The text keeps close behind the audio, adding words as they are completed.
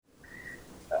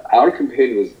Our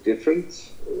campaign was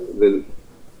different than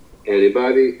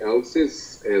anybody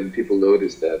else's, and people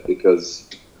noticed that because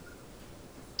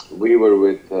we were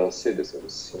with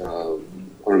citizens,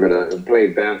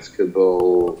 played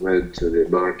basketball, went to the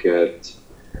market,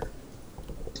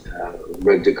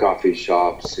 went to coffee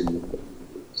shops, and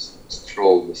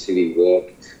strolled the city,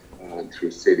 walked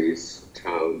through cities,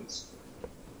 towns,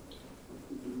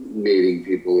 meeting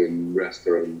people in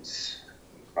restaurants,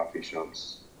 coffee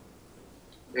shops.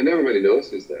 And everybody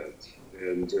notices that.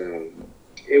 And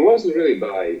it wasn't really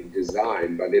by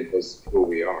design, but it was who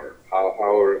we are.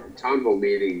 Our town hall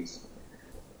meetings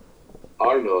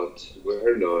are not,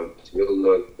 were not, will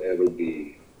not ever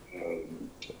be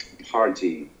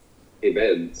party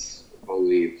events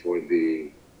only for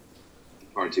the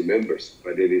party members,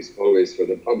 but it is always for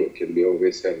the public, and we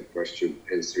always have a question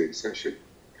answering session.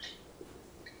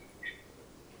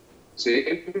 So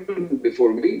even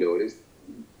before we noticed,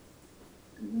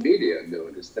 media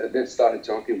noticed that, then started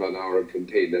talking about our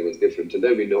campaign that was different, and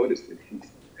then we noticed it.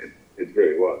 It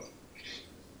really was.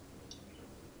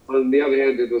 On the other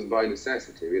hand, it was by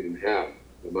necessity. We didn't have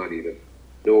the money,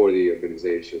 nor the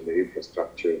organization, the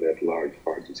infrastructure that large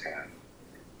parties have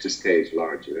to stage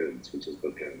large events. We just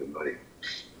don't have the money.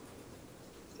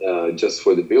 Just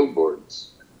for the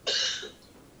billboards,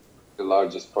 the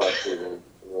largest party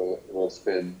will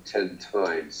spend 10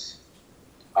 times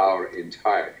our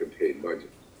entire campaign budget.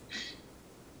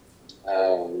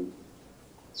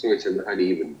 So it's an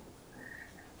uneven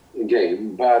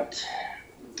game, but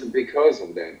because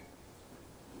of that,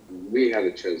 we had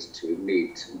a chance to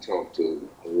meet and talk to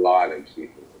a lot of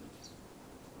people.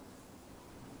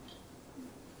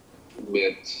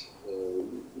 Met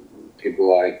people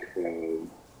like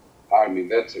Army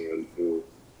veteran who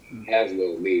has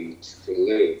no means to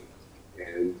live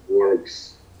and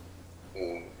works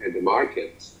at the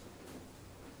market,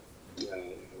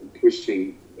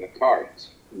 pushing a cart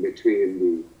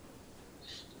between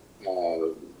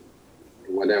the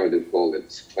whatever they call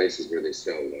it, places where they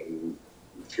sell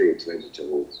fruits,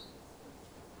 vegetables,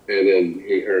 and then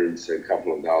he earns a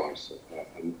couple of dollars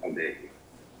a day.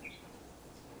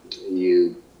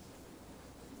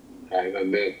 I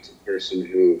met a person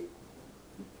who,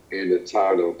 in the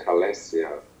town of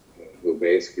Kalesia, who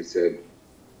basically said,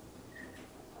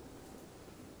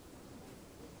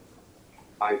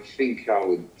 I think I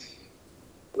would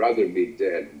rather be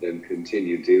dead than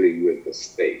continue dealing with the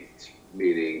state,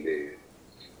 meaning the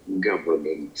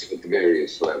government at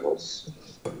various levels.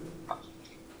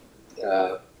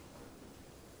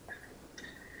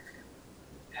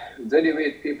 Then you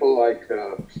meet people like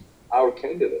our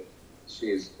candidate.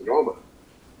 She's Roma.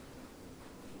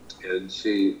 And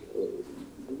she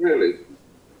really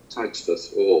touched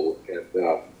us all at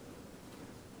the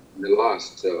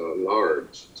last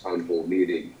large town hall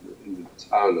meeting in the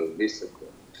town of Visoko,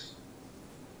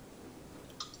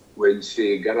 when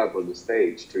she got up on the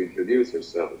stage to introduce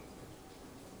herself.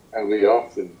 And we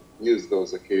often use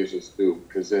those occasions to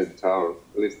present our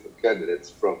list of candidates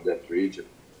from that region.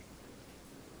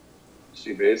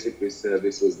 She basically said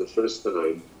this was the first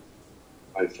time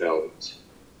I felt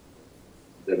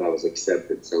that I was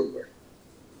accepted somewhere.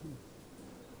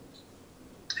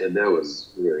 And that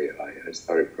was really high. I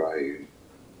started crying.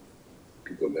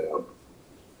 People got up,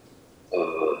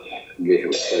 gave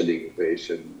a standing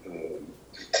ovation.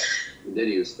 And then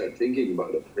you start thinking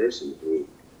about a person who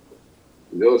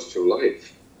goes through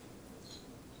life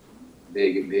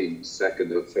being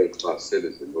second or third class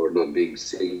citizen, or not being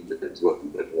seen as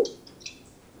one at all.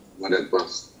 What it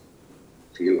must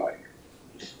feel like.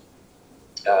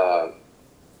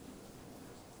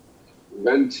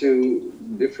 Went to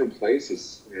different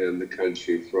places in the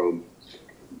country, from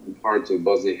parts of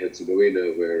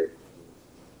Bosnia-Herzegovina where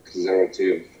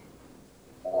conservative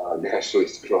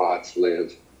nationalist Croats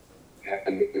live,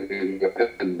 and we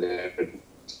went there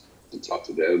to talk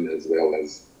to them, as well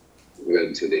as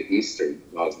went to the eastern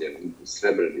Bosnia,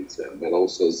 Srebrenica, but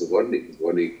also Zvornik.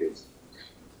 Zvornik is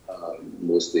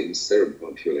mostly Serb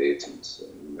populated, so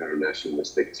very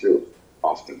nationalistic too,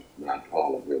 often, not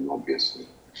all of them, obviously.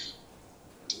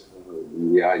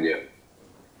 Janja.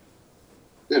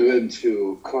 Then went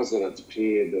to Kozarac,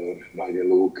 Prijedor, Banja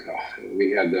Luka.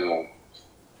 We had,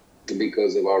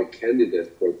 because of our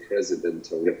candidate for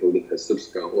president of Republika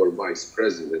Srpska, or vice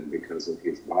president because of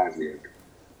his Bosniak,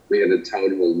 we had a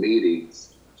town hall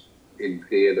meetings in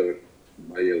Prijedor,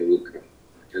 Banja Luka,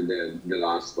 and then the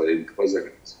last one in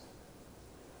Kozarac.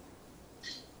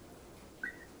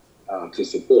 To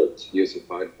support Josip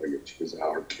Arpagic, who's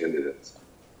our candidate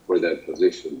for that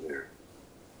position there.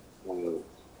 In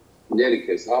any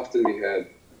case, after we had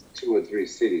 2 or 3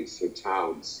 cities or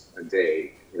towns a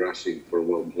day rushing from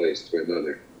one place to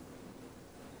another.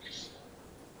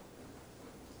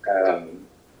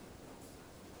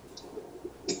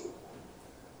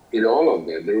 In all of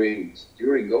that,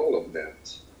 during all of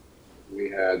that, we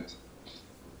had,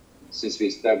 since we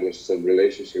established some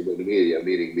relationship with the media,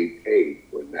 meaning we paid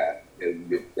for that,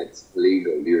 and that's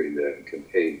legal during the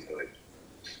campaign time,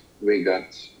 we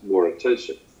got more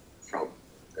attention from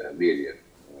the media,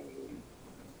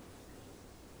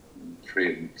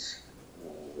 print,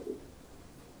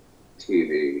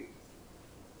 TV,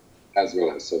 as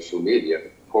well as social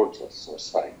media portals or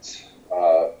sites.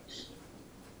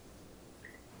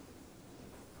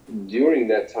 During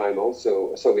that time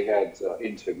also, so we had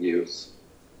interviews.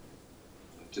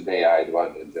 Today I had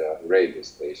one at the radio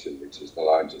station, which is the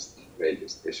largest radio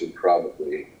station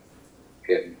probably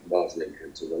in Bosnia and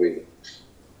Herzegovina.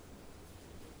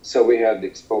 So we had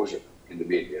exposure in the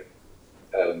media.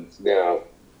 And now,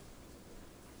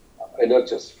 and not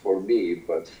just for me,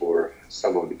 but for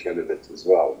some of the candidates as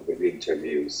well, with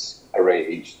interviews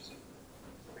arranged,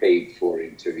 paid for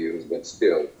interviews, but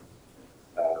still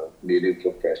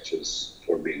meaningful questions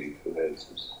for meaningful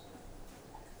answers.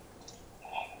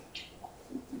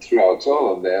 Throughout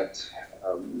all of that,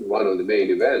 one of the main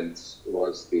events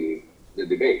was the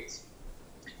debates.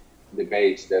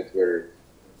 Debates that were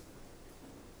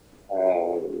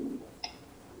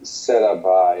set up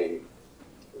by,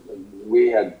 we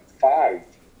had 5,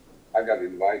 I got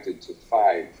invited to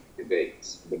 5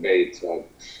 debates.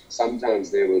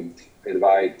 Sometimes they would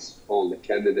invite all the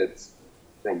candidates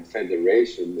from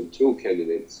Federation, the 2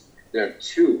 candidates. There are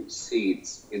 2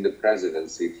 seats in the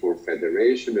presidency for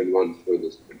Federation and 1 for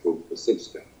the Republika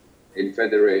Srpska. In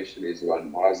Federation is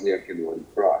 1 Bosniak and 1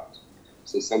 Croat.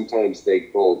 So sometimes they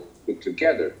put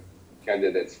together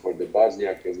candidates for the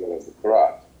Bosniak as well as the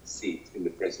Croat seat in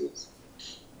the presidency.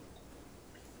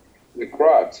 The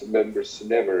Croat members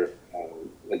never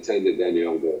attended any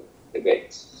of the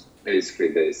debates. Basically,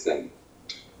 they said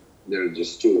there are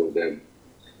just 2 of them.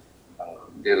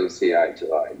 They don't see eye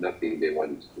to eye, nothing they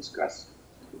wanted to discuss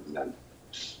with them.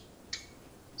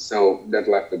 So that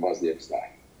left the Bosniak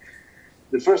side.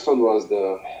 The first one was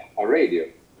a radio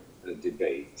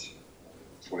debate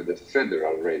for the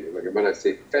federal radio. When I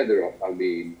say federal, I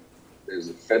mean there's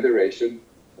a federation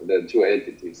and then 2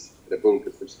 entities,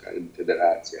 Republika Srpska and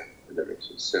Federacija.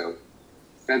 Federation. So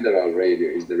federal radio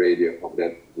is the radio of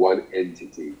that one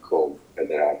entity called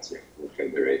Federacija or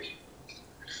Federation.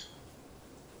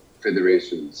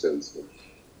 Federation in the sense of,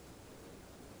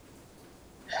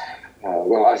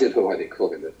 well, I don't know why they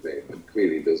call it that way, but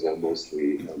clearly those are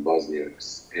mostly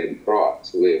Bosniaks and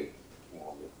Croats who live,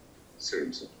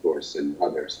 Serbs, of course, and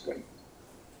others, but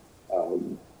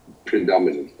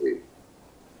predominantly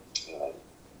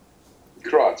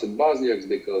Croats and Bosniaks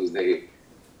because they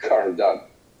carved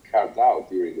out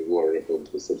during the war of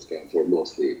Republika Srpska for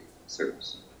mostly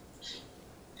Serbs.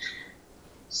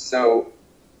 So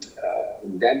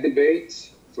that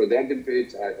debate,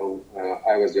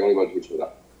 I was the only one who showed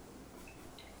up.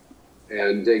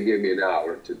 And they gave me an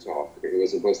hour to talk. It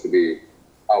was supposed to be an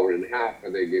hour and a half,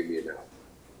 but they gave me an hour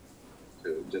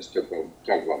to just talk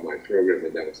about my program,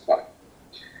 and that was fine.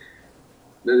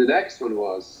 Then the next one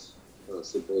was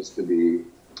supposed to be,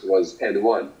 was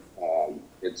N1.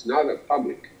 It's not a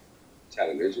public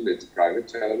television, it's private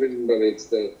television, but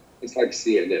it's like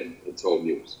CNN, it's all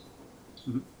news.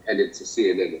 Mm-hmm. And it's a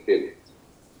CNN affiliate.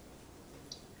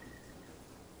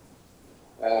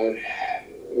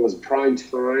 It was prime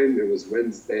time, it was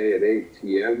Wednesday at 8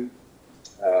 p.m.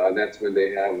 That's when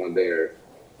they have on their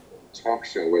talk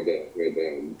show with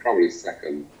probably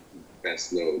second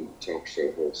best known talk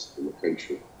show host in the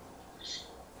country.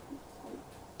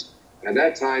 At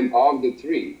that time, of the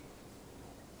 3,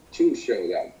 2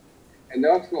 showed up. And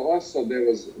also there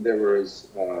was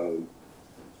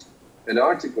an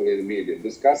article in the media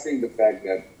discussing the fact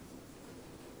that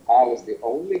I was the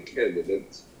only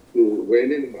candidate who,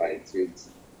 when invited,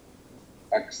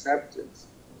 accepted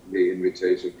the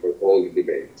invitation for all the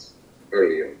debates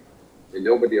early on. And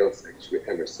nobody else actually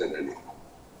ever said anything.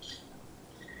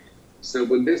 So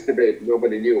with this debate,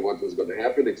 nobody knew what was going to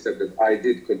happen, except that I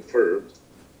did confirm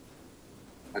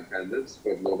attendance,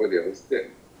 but nobody else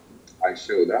did. I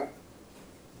showed up.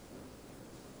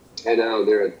 And now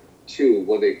there are 2,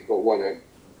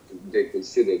 they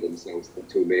consider themselves the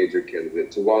 2 major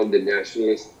candidates. One, the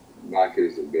nationalist, Bakir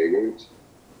Izetbegović,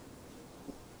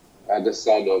 the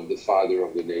son of the father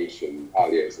of the nation,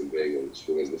 Alija Izetbegović,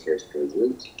 who was the first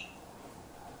president.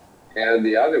 And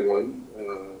the other one,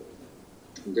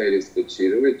 Denis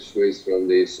Bećirović, who is from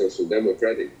the Social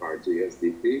Democratic Party,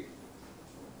 SDP.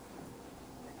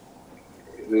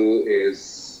 who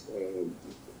is,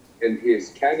 in his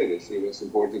candidacy, was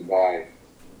supported by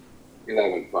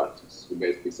 11 parties, who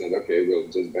basically said, okay, we'll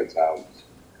just bet out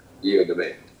you the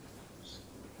man.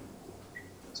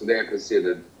 So they are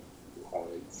considered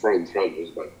front runners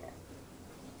by far.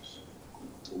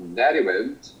 In that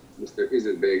event, Mr.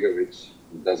 Izetbegovic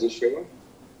doesn't show up.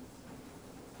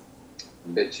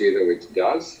 Bečirović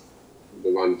does,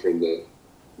 the one from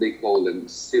they call them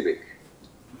civic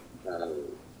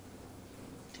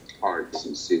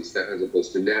parties, as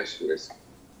opposed to nationalists,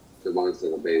 the ones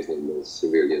that are based on the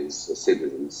civilians,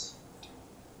 citizens,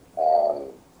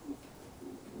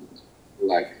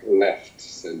 like left,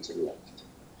 center left.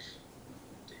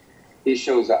 He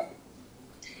shows up.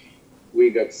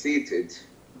 We got seated,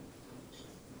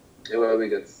 and when we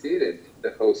got seated,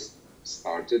 the host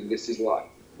started. This is live.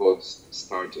 Host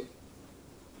started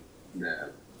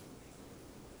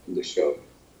the show.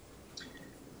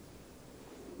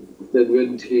 Then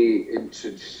when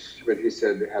he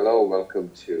said, hello, welcome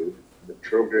to the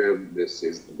program, this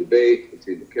is the debate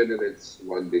between the candidates.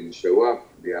 One didn't show up,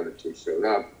 the other two showed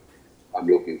up. I'm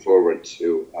looking forward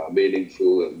to a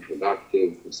meaningful and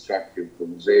productive, constructive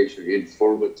conversation,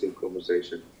 informative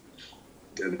conversation.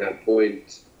 At that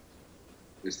point,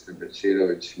 Mr.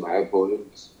 Bečirović, my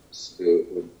opponent,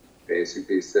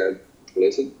 basically said,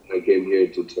 listen, I came here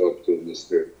to talk to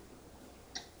Mr.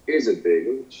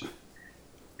 Izetbegovic.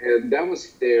 And that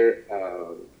was their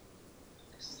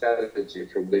strategy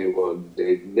from day one.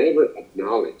 They never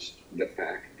acknowledged the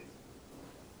fact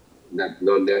that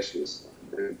non-nationalists,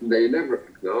 they never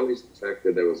acknowledged the fact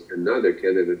that there was another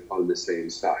candidate on the same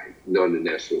side,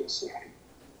 non-nationalist side,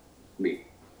 me.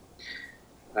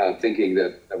 Thinking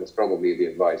that was probably the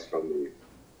advice from the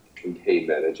campaign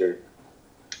manager.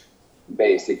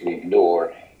 Basically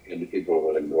ignore, and the people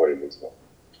will ignore him as well,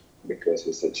 because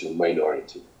he's such a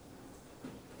minority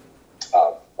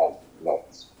of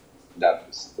votes. That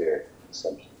was their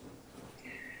assumption.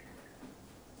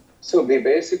 So they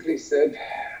basically said,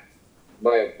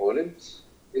 my opponent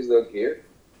is not here.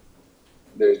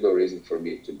 There's no reason for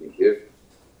me to be here.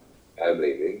 I'm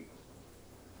leaving.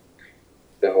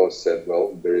 The host said,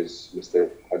 well, there is Mr.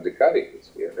 Hardikari who's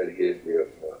here, and he is your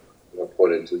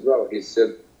opponent as well. He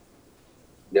said,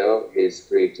 no, he's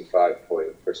 3 to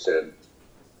 5%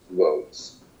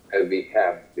 votes. And we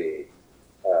have the,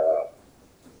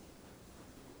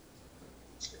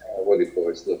 what do you call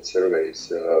it? It's not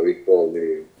surveys, we call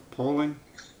the... Polling?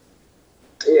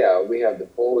 Yeah, we have the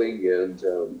polling, and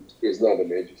it's not a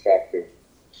major factor.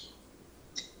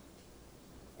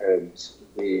 And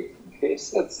he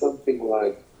said something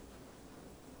like,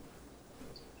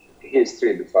 his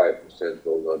 3 to 5%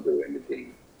 will not do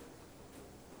anything.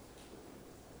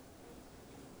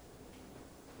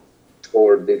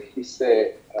 Or did he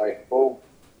say, I hope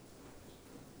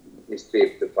his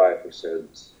 3 to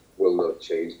 5% will not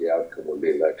change the outcome of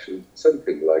the election?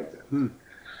 Something like that.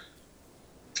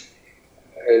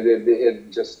 And it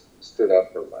just stood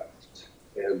up and left.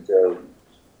 And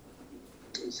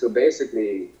so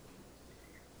basically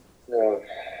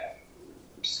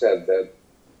said that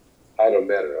I don't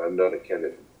matter, I'm not a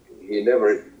candidate. He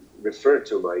never referred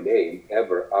to my name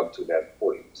ever up to that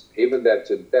point. Even that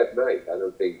night, I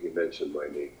don't think he mentioned my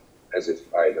name, as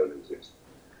if I don't exist.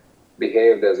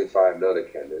 Behaved as if I'm not a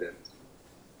candidate.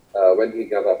 When he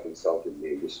got up, insulted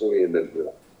me initially, and then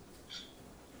left.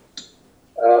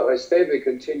 I stayed, we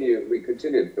continued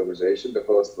the conversation. The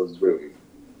host was really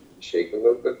shaken a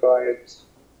little bit by it,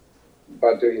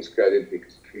 but to his credit,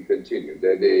 he continued.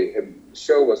 The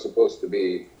show was supposed to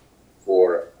be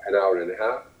for an hour and a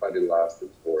half, but it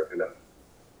lasted for an hour.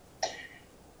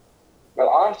 But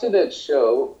after that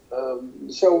show,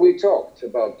 so we talked a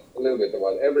little bit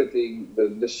about everything.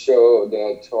 The show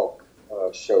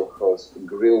host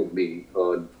grilled me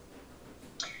on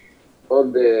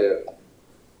the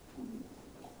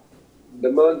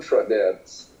mantra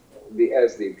that the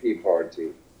SDP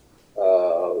party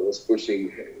was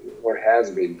pushing, or has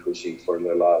been pushing for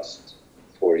the last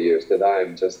 4 years, that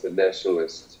I'm just a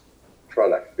nationalist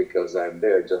product because I'm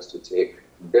there just to take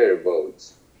their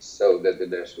votes so that the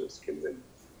nationalists can win.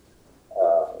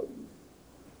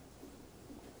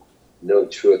 No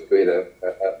truth to it,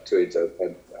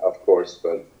 of course,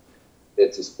 but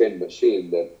it's a spin machine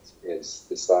that is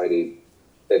deciding,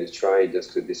 that is trying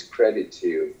just to discredit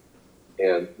you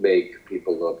and make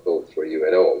people not vote for you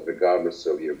at all, regardless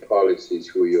of your policies,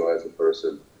 who you are as a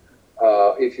person.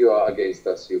 If you are against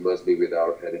us, you must be with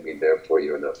our enemy, therefore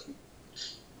you're nothing.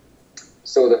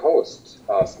 So the host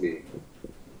asked me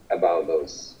about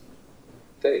those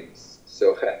things.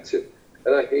 So I had to,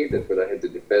 and I hate it when I had to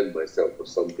defend myself for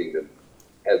something that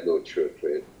had no truth to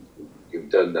it. You've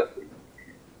done nothing.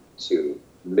 to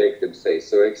make them say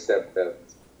so, except that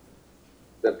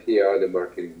the PR, the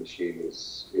marketing machine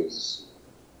is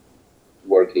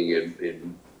working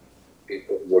in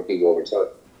working overtime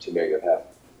to make it happen.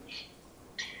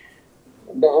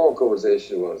 The whole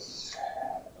conversation was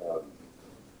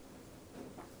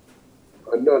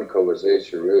a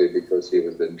non-conversation, really, because he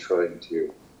was then trying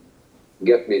to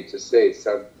get me to say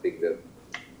something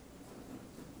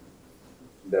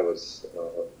that was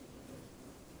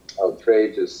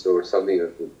outrageous or something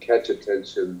that would catch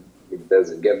attention. He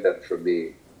doesn't get that from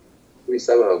me. We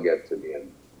somehow get to the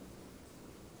end.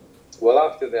 Well,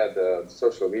 after that,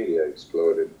 social media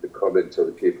exploded. The comments of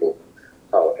the people,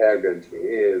 how arrogant he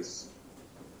is.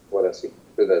 Who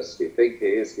does he think he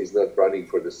is? He's not running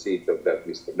for the seat of that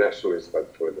Mr. Nationalist,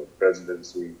 but for the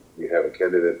presidency. We have a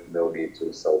candidate, no need to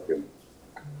insult him.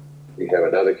 We have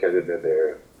another candidate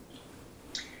there.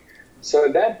 So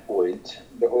at that point,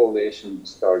 the whole nation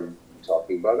started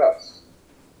talking about us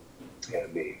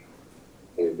and me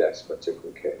in that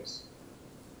particular case.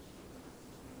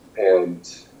 And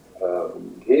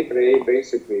he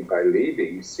basically, by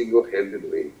leaving,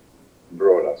 single-handedly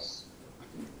brought us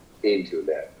into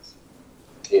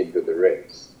the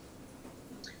race.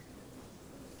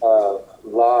 A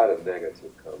lot of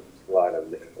negative comments, a lot of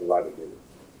negative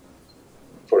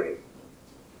for him.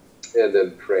 And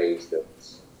then praise that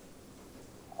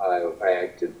I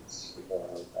acted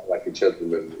like a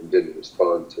gentleman and didn't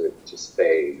respond to it, just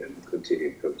stayed and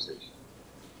continued the conversation.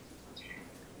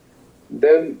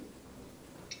 Then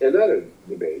another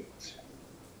debate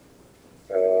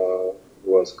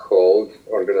was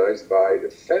organized by the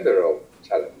federal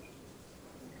television.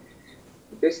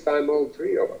 This time all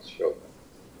three of us showed up.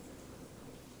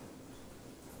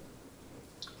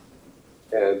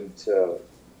 And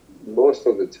most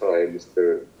of the time,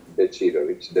 Mr.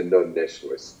 Bečirović, the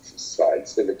non-nationalist side,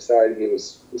 civic side, he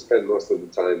spent most of the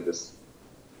time just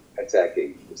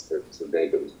attacking Mr.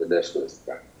 Bečirović, the nationalist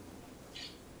guy.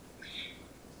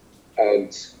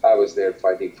 And I was there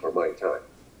fighting for my time,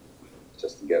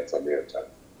 just to get some airtime,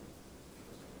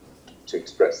 to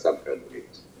express some kind of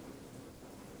views.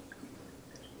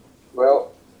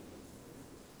 Well,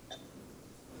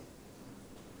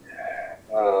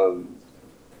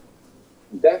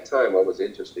 that time what was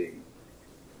interesting,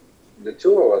 the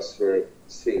two of us were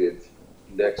seated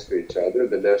next to each other,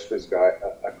 the nationalist guy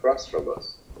across from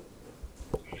us.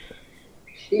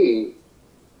 He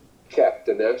kept,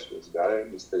 the nationalist guy,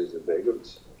 Mr.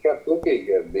 Izetbegović, kept looking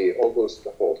at me almost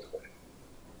the whole time.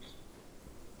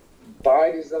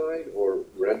 By design or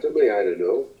randomly, I don't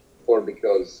know, or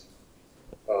because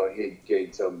he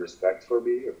gained some respect for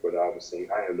me or what I was saying,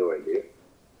 I have no idea.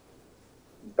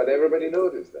 But everybody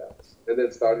noticed that. And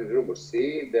then started rumors,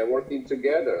 see, they're working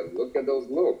together. Look at those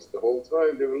looks. The whole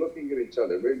time they were looking at each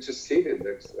other. We were just seated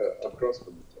across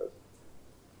from each other.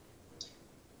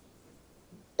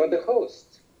 But the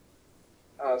host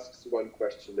asks one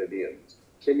question at the end.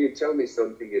 Can you tell me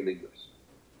something in English?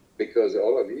 Because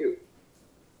all of you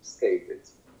stated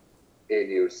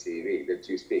in your CV that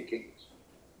you speak English.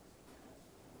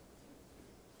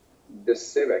 The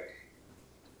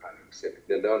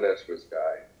the non-nationalist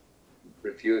guy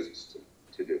refuses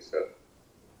to do so.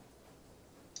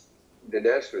 The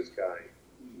nationalist guy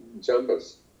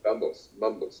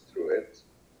mumbles through it.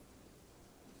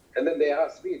 And then they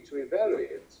asked me to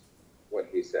evaluate what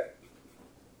he said.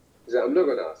 He said, I'm not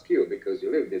going to ask you because you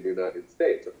lived in the United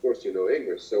States. Of course you know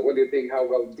English. So what do you think, how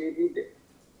well did he do?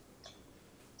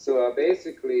 So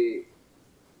basically,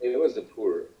 it was a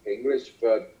poor English,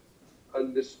 but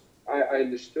I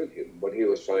understood him, what he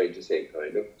was trying to say,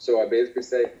 kind of. So I basically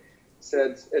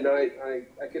said, and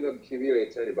I cannot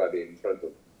humiliate anybody in front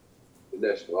of the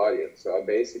national audience. So I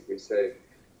basically say,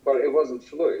 well, it wasn't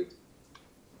fluid,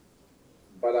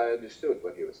 but I understood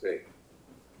what he was saying.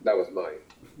 That was my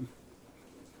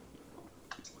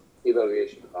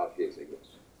evaluation of his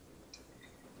English.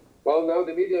 Well, now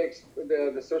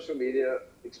the social media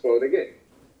explode again.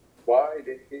 Why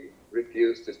did he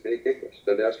refuse to speak English,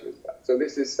 the nationalist guy? So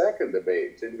this is second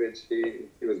debate in which he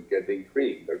was getting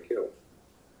creamed or killed.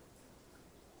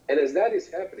 And as that is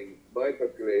happening, my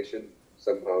population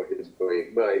somehow is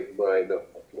going,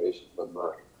 not population, but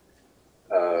my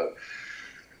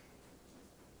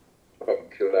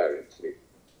popularity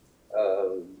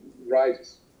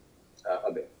rises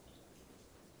a bit.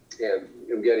 And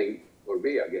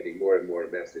we are getting more and more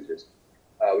messages.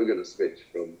 We're going to switch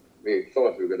from, we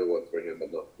thought we were going to vote for him,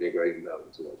 but not. We're going now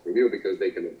to vote for you because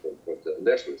they can vote for the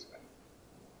nationalist guy.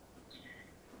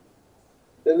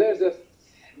 Then there's a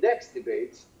next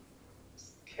debate.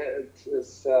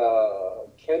 It's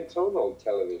cantonal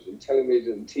television,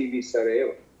 TV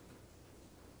Sarajevo.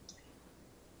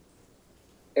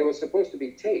 It was supposed to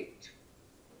be taped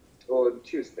on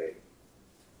Tuesday,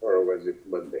 or was it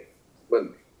Monday?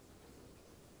 Monday.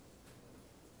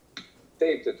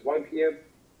 Taped at 1 p.m.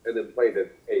 and then played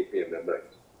at 8 p.m. that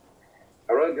night.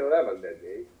 Around 11 that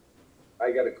day,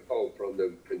 I got a call from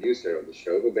the producer of the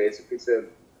show who basically said,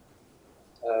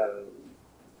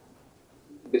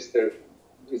 Mr.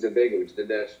 Izetbegovic, the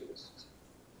nationalist,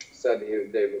 said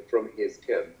they were from his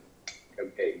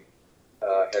campaign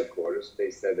headquarters. They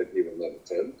said that he will not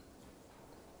attend.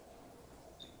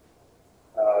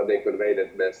 They conveyed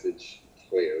that message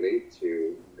clearly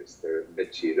to Mr.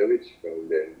 Bečirović from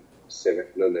the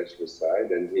Severno national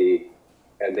side, and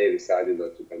they decided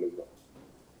not to come as well.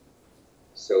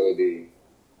 So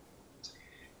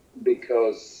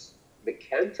because the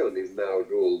canton is now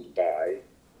ruled by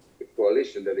a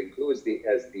coalition that includes the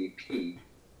SDP,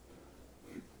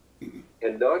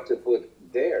 and not to put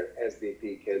their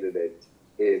SDP candidate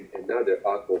in another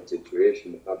awkward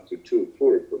situation up to 2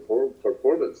 poor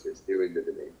performances during the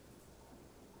debate.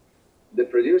 The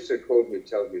producer called me,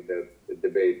 telling me that the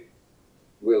debate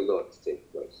will not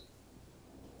take place,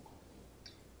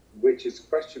 which is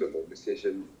questionable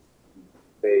decision.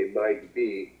 They might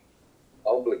be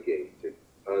obligated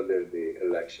under the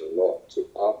election law to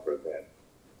offer that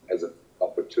as an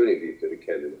opportunity to the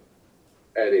candidate.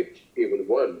 And if even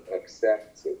one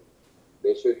accepts it,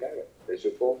 they should have it. They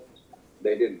should vote.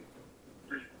 They didn't.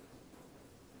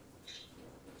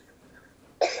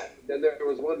 Then there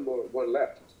was one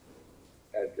left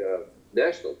at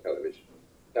national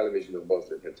television of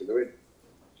Bosnia and Herzegovina.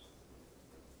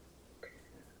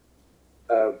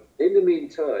 In the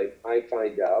meantime, I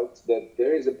find out that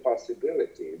there is a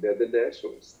possibility that the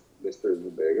nationalist, Mr.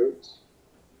 Izetbegovic,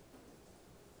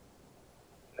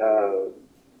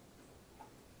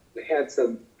 had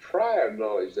some prior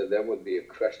knowledge that there would be a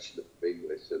question of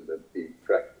English and that he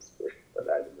practiced for it, but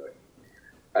I don't know.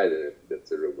 I don't know if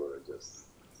that's a rumor or just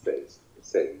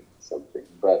saying something.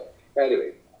 But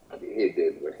anyway, he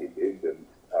did what he did, and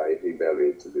I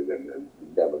evaluated it, and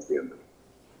that was the end of it.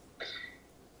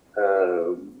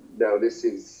 Now this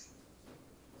is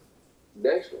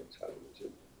national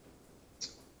television.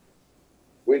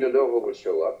 We don't know who will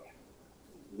show up.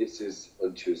 This is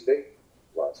on Tuesday,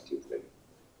 last Tuesday,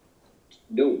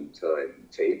 noontime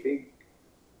taping,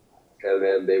 and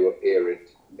then they will air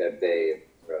it that day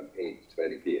around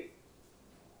 8:20 p.m.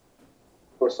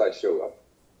 Of course, I show up.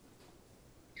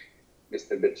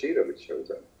 Mr. Bečirović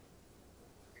shows up,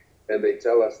 and they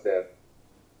tell us that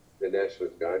the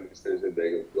nationalist guy, Mr.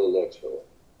 Izetbegovic, will not show up.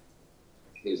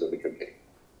 He's on the campaign.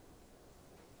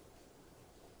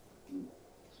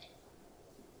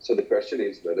 So the question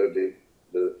is whether the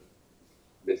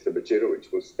Mr.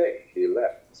 Bečirović will stay. He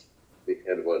left. We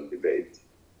had one debate.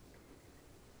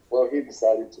 Well, he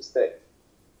decided to stay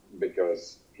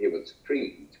because he was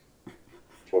screened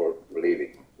for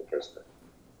leaving the first time.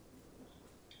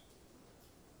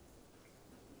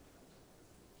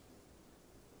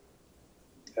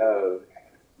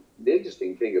 The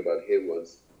interesting thing about him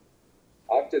was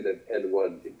after the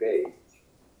N1 debate,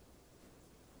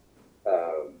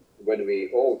 when we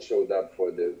all showed up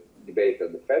for the debate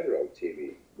on the federal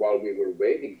TV, while we were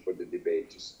waiting for the debate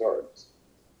to start,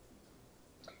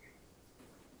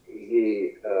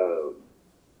 he,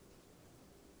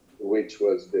 which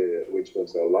was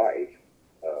a live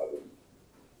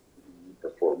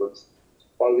performance.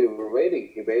 While we were waiting,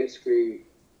 he basically,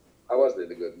 I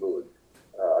wasn't in a good mood.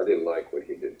 I didn't like what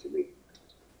he did to me.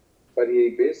 But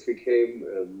he basically came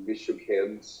and we shook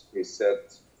hands. He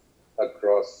sat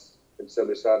across and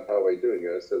somebody said, "How are you doing?"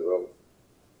 And I said, "Well,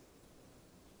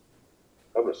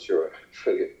 I'm not sure.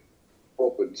 I'm really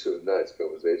open to a nice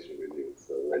conversation with you.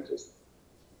 So I just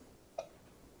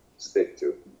stick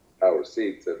to our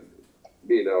seats and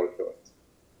be in our thoughts."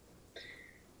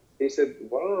 He said,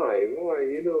 why,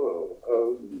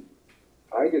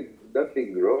 I did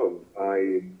nothing wrong.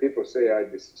 People say I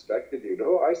disrespected you.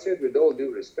 No, I said with all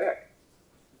due respect.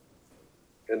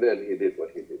 And then he did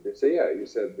what he did. They say, yeah, you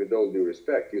said with all due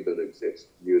respect, you don't exist.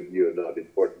 You're not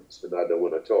important, and I don't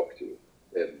want to talk to you.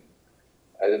 And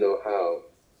I don't know how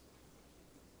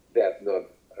that not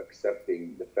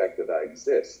accepting the fact that I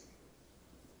exist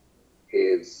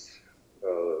is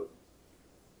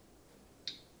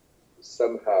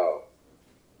somehow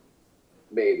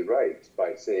made right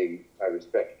by saying, I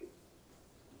respect you.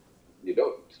 You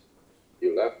don't.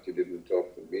 You left, you didn't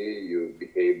talk to me, you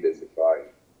behaved as if I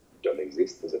don't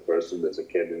exist as a person, as a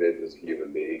candidate, as a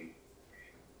human being.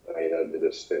 I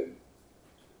understand.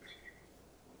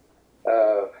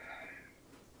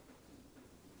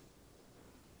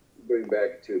 Going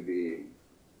back to the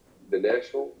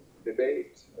national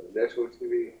debate, national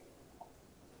TV,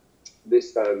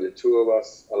 This time, the two of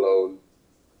us alone.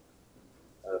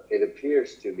 It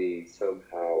appears to me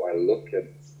somehow. I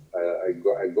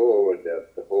go over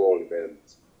the whole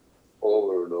event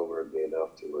over and over again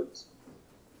afterwards.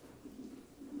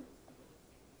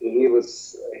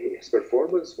 His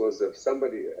performance was of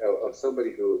somebody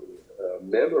who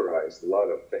memorized a lot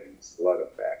of things, a lot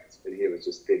of facts, and he was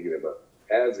just thinking about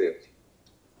as if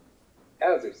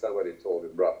somebody told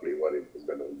him roughly what it was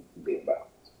going to be about.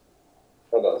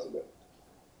 That doesn't matter.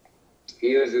 He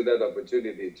used that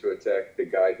opportunity to attack the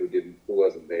guy who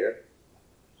wasn't there.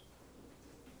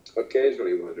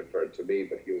 Occasionally he was referred to me,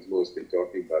 but he was mostly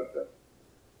talking about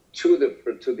to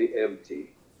the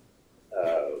empty.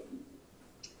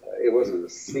 It wasn't a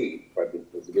seat, but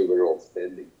we were all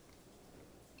standing.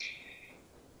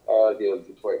 The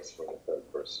empty place for the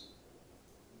third person.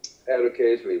 And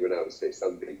occasionally when I would say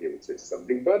something, he would say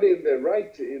something. But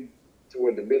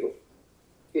toward the middle,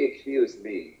 he accused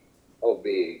me of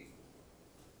being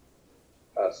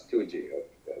a stooge of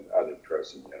another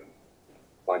person.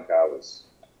 Like I was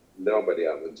nobody,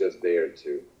 I was just there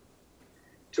to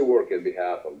work on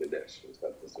behalf of the nationals.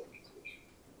 That was the position.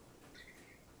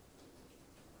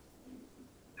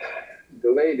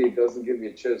 The lady doesn't give me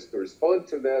a chance to respond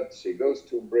to that. She goes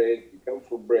to a break. We come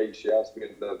from break. She asks me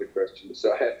another question.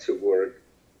 So I had to work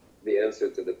the answer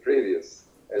to the previous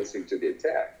answer to the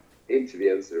attack into the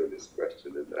answer of this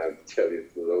question. And I have to tell you,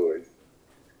 it's not always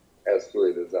as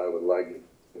fluid as I would like it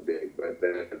to be. But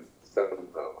then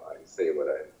somehow I say what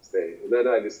I say. And then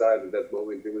I decided at that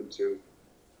moment even to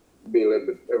be a little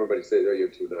bit, everybody says, oh, you're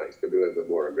too nice, to be a little bit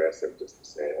more aggressive, just to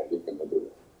say, oh, you cannot do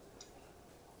that.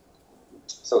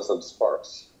 So some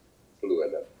sparks flew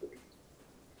at that point.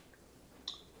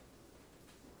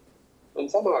 And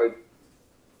somehow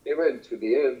it went to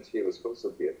the end. He was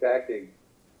constantly attacking.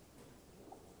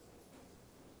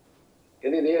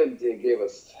 And in the end, he gave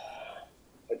us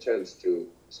a chance to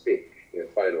speak a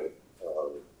final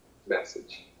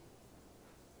message.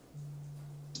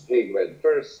 He went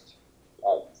first,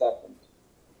 I went second.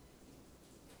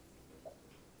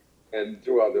 And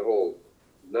throughout the whole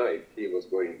night, he was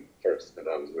going first and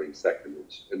I was going second,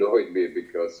 which annoyed me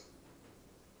because,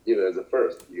 as a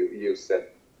first, you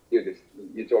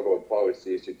talk about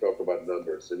policies, you talk about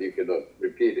numbers, and you cannot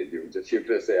repeat it. You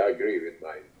can say, I agree with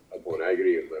my opponent, I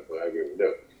agree with my opponent, I agree with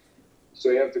no. So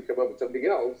you have to come up with something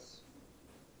else.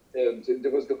 And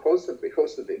there was constantly,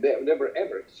 never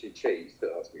ever she changed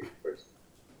to ask me first.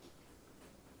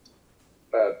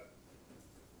 But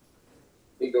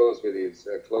he goes with his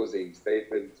closing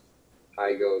statement.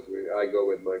 I go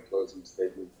with my closing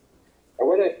statement. And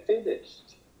when I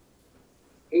finished,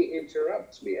 he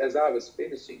interrupts me. As I was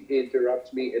finishing, he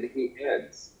interrupts me and he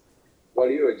adds, well,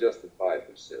 you are just a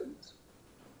 5%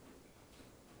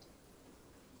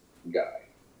 guy.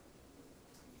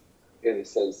 In a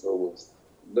sense, almost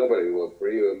nobody will vote for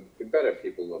you. And the better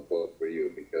people won't vote for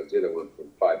you because you don't want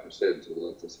from 5% to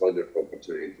want this wonderful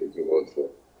opportunity to vote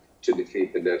to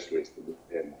defeat the nationalists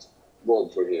and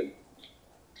vote for him.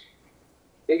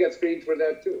 He got screened for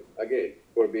that too, again,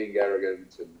 for being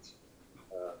arrogant and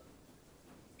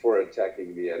for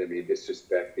attacking the enemy,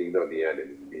 disrespecting not the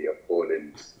enemy, the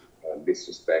opponent,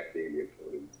 disrespecting the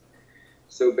opponent.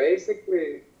 So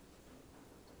basically,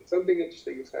 something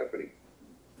interesting is happening.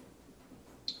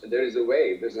 And there's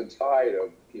a tide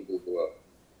of people who are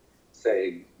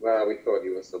saying, well, we thought he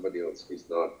was somebody else, he's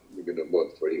not, we're going to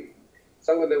vote for him.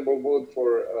 Some of them will vote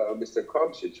for Mr.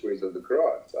 Komšić, who is on the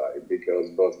Croat side, because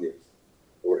Bosnia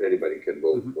or anybody can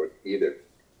vote for either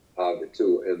of the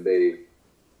two. And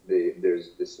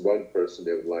there's this one person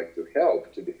they would like to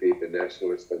help to defeat the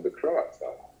nationalists on the Croat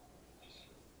side.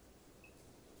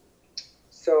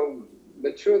 So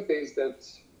the truth is that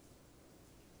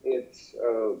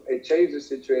it changed the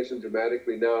situation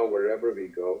dramatically now wherever we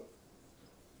go.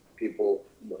 People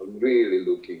are really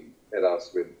looking at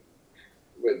us with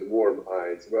warm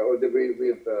eyes. Well, with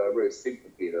very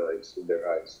sympathy eyes in their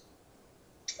eyes.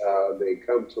 They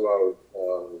come to our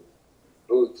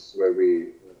booths where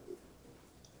we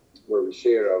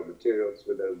share our materials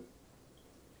with them,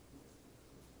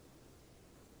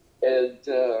 and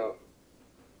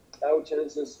our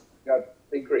chances got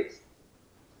increased.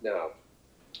 Now,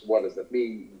 what does that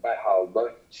mean? By how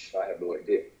much? I have no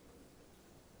idea.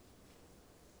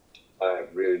 I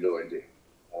have really no idea.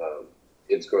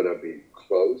 It's going to be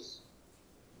close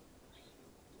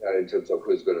in terms of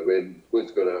who's going to win,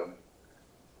 who's going to.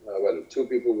 Whether two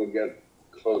people will get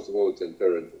close votes and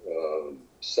third,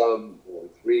 some or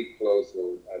three close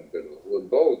votes. I don't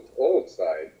know. On all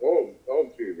sides, all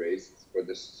three races for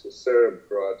the Serb,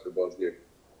 Croat, or Bosniak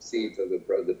seats of the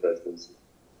presidency.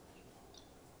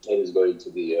 It is going to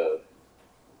be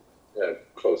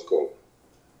close call.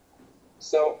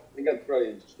 So it got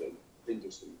very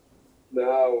interesting.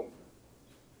 Now,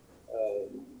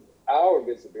 our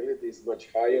visibility is much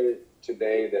higher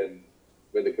today than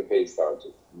when the campaign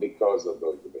started because of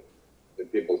those debates. The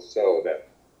people saw that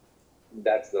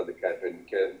that's not the kind of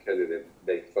candidate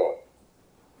they thought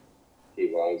he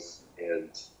was, and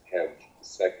have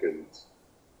second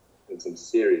and some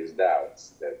serious doubts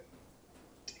that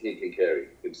he can carry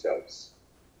himself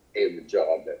in the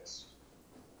job that's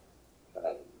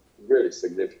really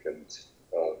significant,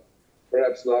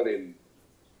 perhaps not in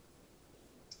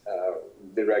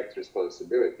direct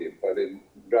responsibility, but in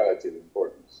relative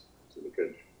importance to the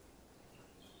country.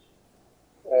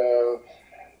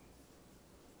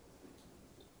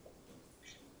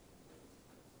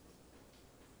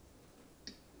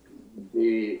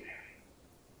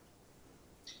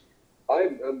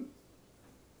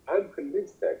 I'm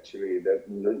convinced actually that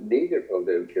neither of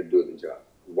them can do the job.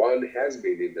 One has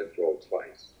been in that role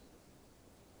twice,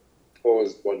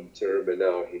 posed one term, and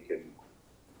now he can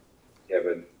have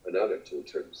another 2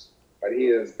 terms. But he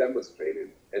has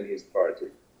demonstrated, and his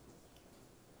party,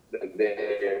 that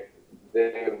they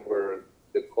were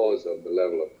the cause of the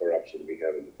level of corruption we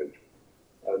have in the country.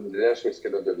 The nationalists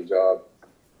cannot do the job.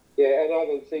 Yeah, and I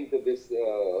don't think that this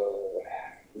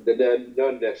the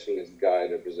non-nationalist guy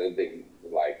representing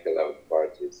like 11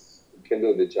 parties can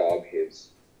do the job.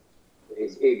 His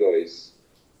ego is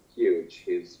huge.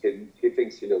 He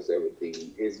thinks he knows everything.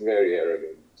 He's very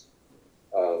arrogant.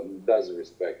 Doesn't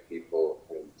respect people,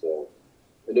 and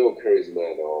no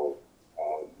charisma at all.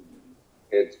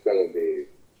 It's gonna be,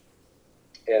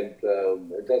 and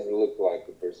it doesn't look like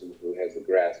a person who has a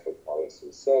grasp of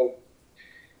policy. So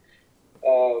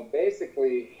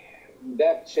basically,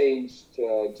 that changed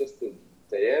just the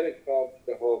dynamic of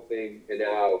the whole thing, and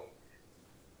now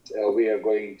we are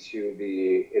going to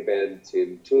the event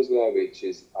in Tuzla, which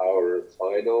is our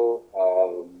final.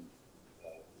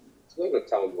 It's not a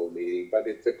town hall meeting, but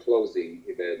it's a closing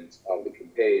event of the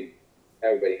campaign.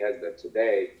 Everybody has that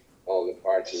today, all the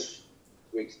parties.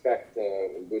 We expect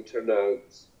a good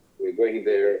turnout. We're going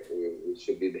there. We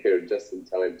should be there just in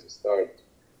time to start.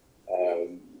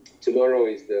 Tomorrow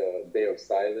is the day of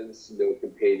silence, no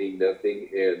campaigning, nothing,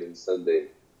 and on Sunday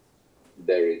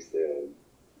there is the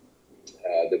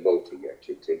voting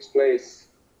actually takes place.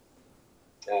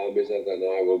 Mirzad and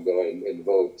I will go and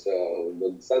vote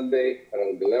on Sunday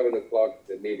around 11 o'clock.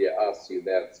 The media asks you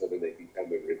that so that they can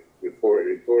come and report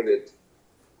it.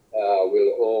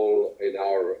 We'll all in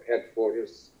our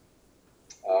headquarters,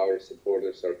 our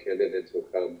supporters, our candidates will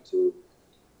come to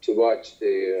watch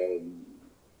the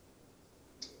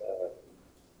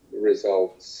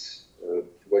results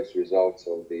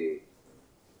of the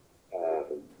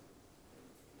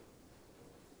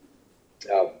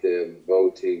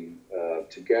voting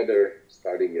together,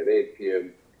 starting at 8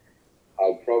 p.m.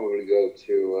 I'll probably go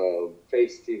to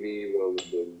Face TV, one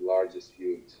of the largest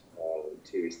viewed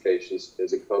TV stations,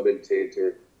 as a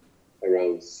commentator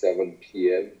around 7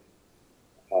 p.m.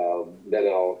 Then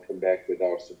I'll come back with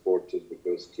our supporters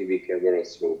because TV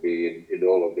cameras will be in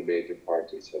all of the major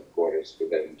parties' headquarters for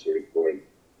them to report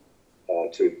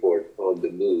on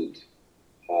the mood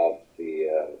of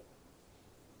the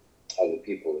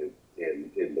people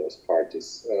in those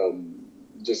parties.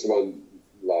 Just one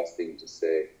last thing to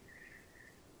say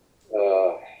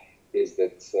is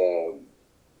that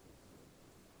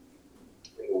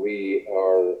we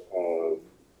are.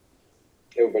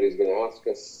 Everybody's going to ask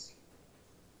us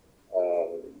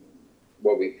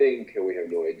what we think, and we have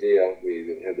no idea. We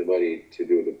don't have the money to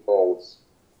do the polls.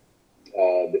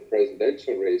 The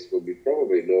presidential race will be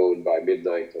probably known by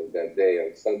midnight on that day,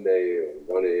 on Sunday, or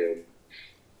 1 a.m.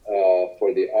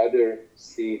 For the other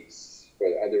seats, for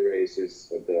the other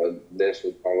races at the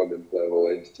national parliament level,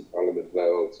 entity parliament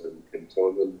levels, and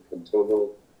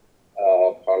cantonal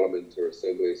parliaments or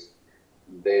assemblies,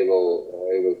 it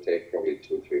will take probably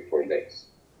 2, 3, 4 days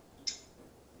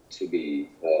to be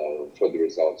for the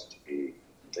results to be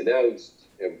announced.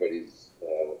 Everybody's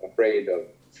afraid of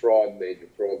major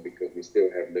fraud, because we still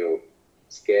have no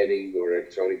scanning or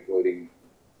electronic voting,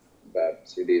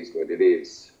 but it is what it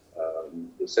is.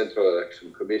 The Central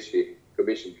Election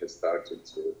Commission has started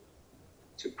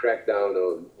to crack down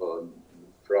on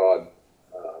fraud.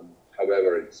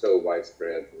 However, it's so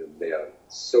widespread and they are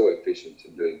so efficient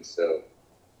in doing so.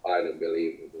 I don't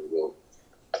believe that they will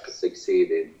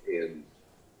succeed in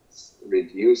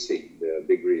reducing the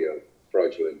degree of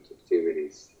fraudulent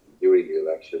activities during the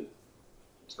election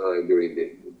time, during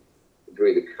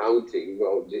the counting,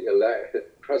 well, the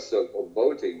process of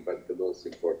voting, but the most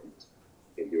important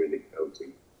during the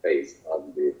counting phase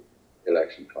of the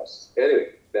election process.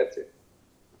 Anyway, that's it.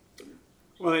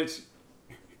 Well,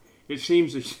 it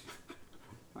seems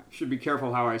I should be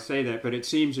careful how I say that, but it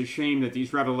seems a shame that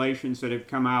these revelations that have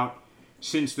come out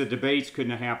since the debates couldn't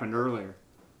have happened earlier.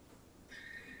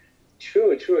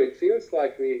 True. It feels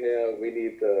like we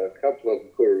need a couple of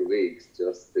more weeks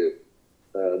just to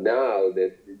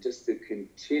just to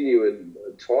continue and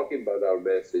talking about our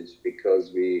message,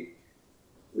 because we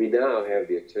now have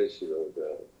the attention of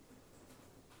the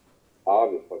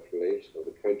population of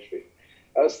the country.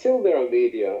 Still, there are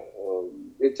media.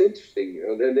 It's interesting,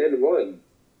 and then one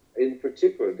in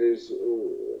particular,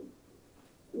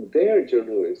 their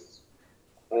journalists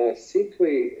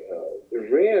simply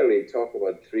rarely talk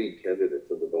about three candidates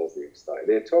on the Bosniak side.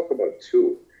 They talk about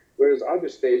two, whereas other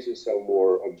stations are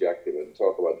more objective and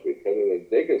talk about three candidates.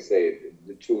 They can say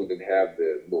the two that have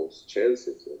the most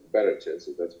chances, or better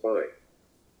chances. That's fine.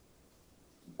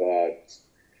 But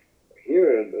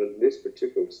here on this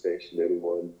particular station,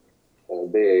 everyone,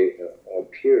 they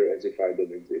appear as if I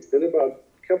don't exist. And about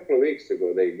a couple of weeks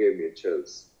ago, they gave me a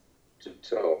chance to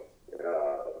talk.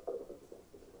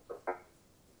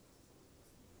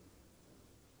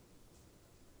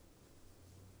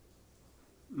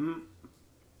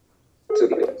 So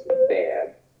it's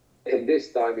bad. And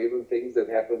this time, even things that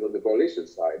happened on the coalition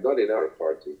side, not in our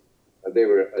party, they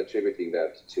were attributing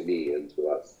that to me and to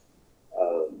us.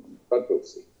 But we'll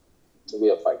see.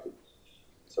 We are fighting.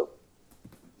 So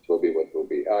it will be what will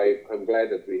be. I'm glad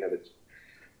that we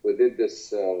did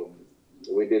this.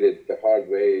 We did it the hard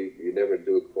way. You never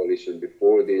do a coalition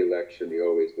before the election. You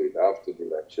always do it after the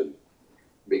election,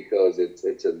 because it's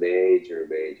a major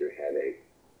headache.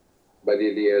 But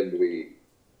in the end, we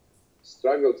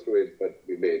struggled through it, but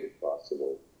we made it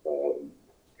possible.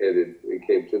 And we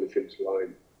came to the finish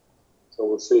line. So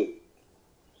we'll see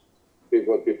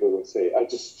what people will say.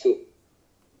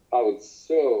 I would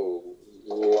so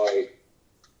like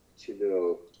to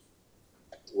know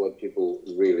what people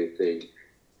really think.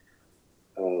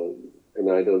 And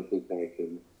I don't think I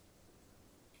can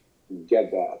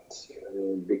get that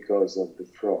because of the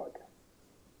fraud.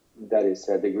 That is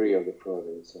a degree of the fraud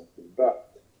and something.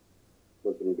 But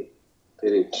what can it be?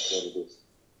 It is what it is.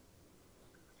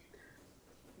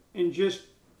 And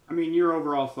your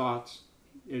overall thoughts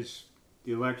is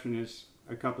the election is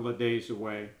a couple of days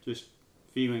away. Just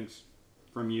feelings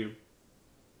from you.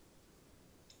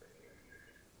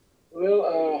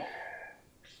 Well,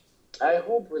 I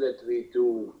hope that we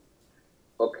do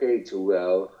okay to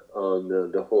well on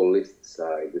the whole list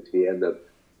side, that we end up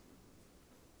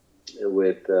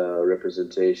with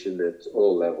representation at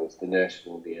all levels, the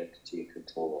national, the entity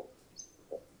control,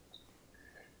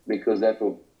 because that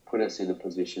will put us in a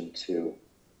position to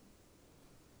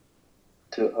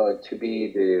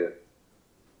be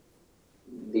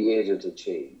the agent of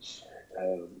change.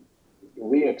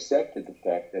 We accepted the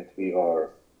fact that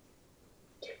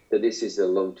this is a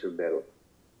long-term battle,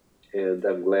 and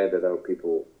I'm glad that our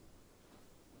people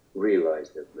realize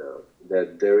that now,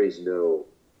 that there is no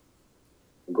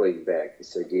going back.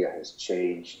 This idea has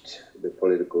changed the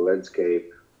political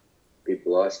landscape.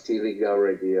 People are stealing our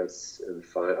ideas and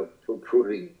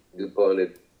improving upon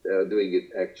it, doing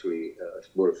it actually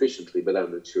more efficiently, but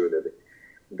I'm not sure that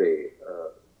they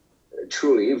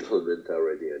truly implement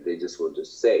our idea. They just want to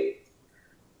say it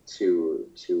to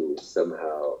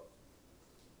somehow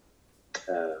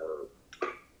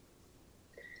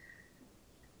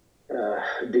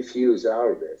diffuse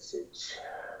our message.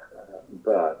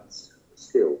 But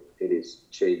still, it is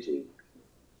changing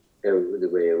the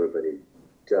way everybody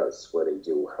does what they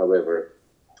do. However,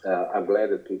 I'm glad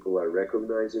that people are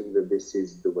recognizing that this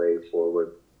is the way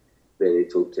forward, that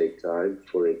it will take time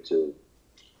for it to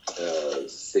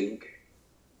sink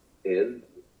in,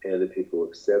 and that people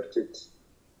accept it.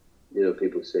 You know,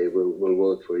 people say, we'll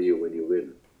vote for you when you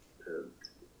win. And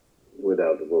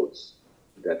without the votes,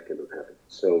 that cannot happen.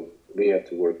 So we have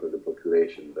to work on the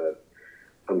population, but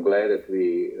I'm glad that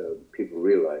people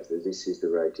realize that this is the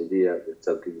right idea, that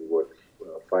something worth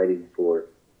fighting for.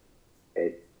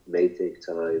 It may take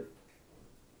time,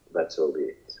 but so be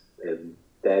it. And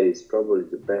that is probably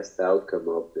the best outcome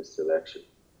of this election,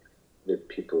 that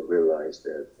people realize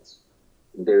that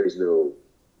there is no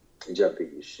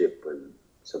jumping the ship when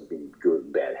something good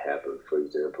and bad happens, for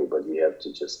example, but you have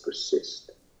to just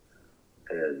persist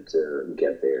and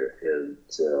get there. And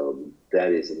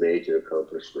that is a major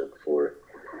accomplishment for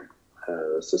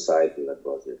society like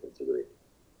Bosnia and Herzegovina.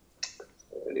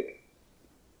 So anyway.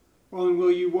 Well, and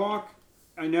will you walk?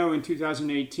 I know in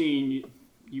 2018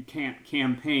 you can't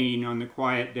campaign on the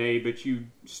quiet day, but you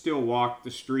still walk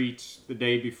the streets the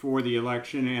day before the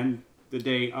election and the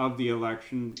day of the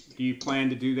election. Do you plan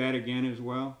to do that again as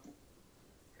well?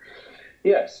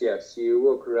 Yes, yes. You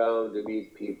walk around, you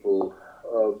meet people.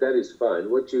 That is fine.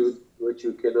 What you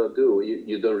cannot do,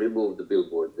 you don't remove the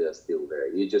billboard. They're still there.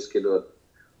 You just cannot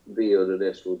be on the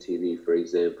national TV, for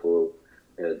example,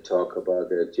 and talk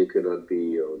about it. You cannot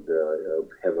be on the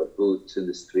have a booth in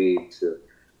the street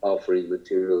offering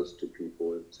materials to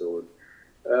people and so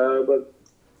on. But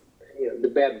the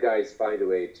bad guys find a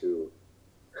way to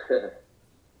uh,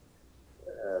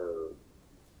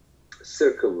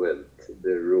 circumvent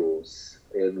the rules,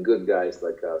 and good guys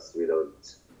like us, we don't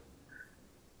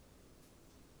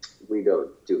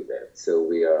do that. So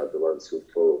we are the ones who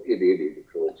follow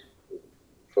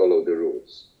follow the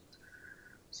rules.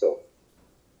 So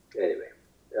anyway,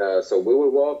 so we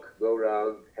will walk, go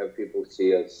around, have people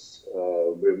see us,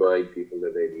 remind people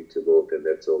that they need to vote, and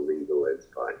that's all legal. It's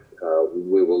fine.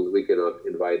 We cannot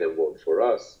invite them vote for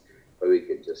us, but we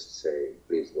can just say,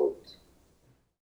 please vote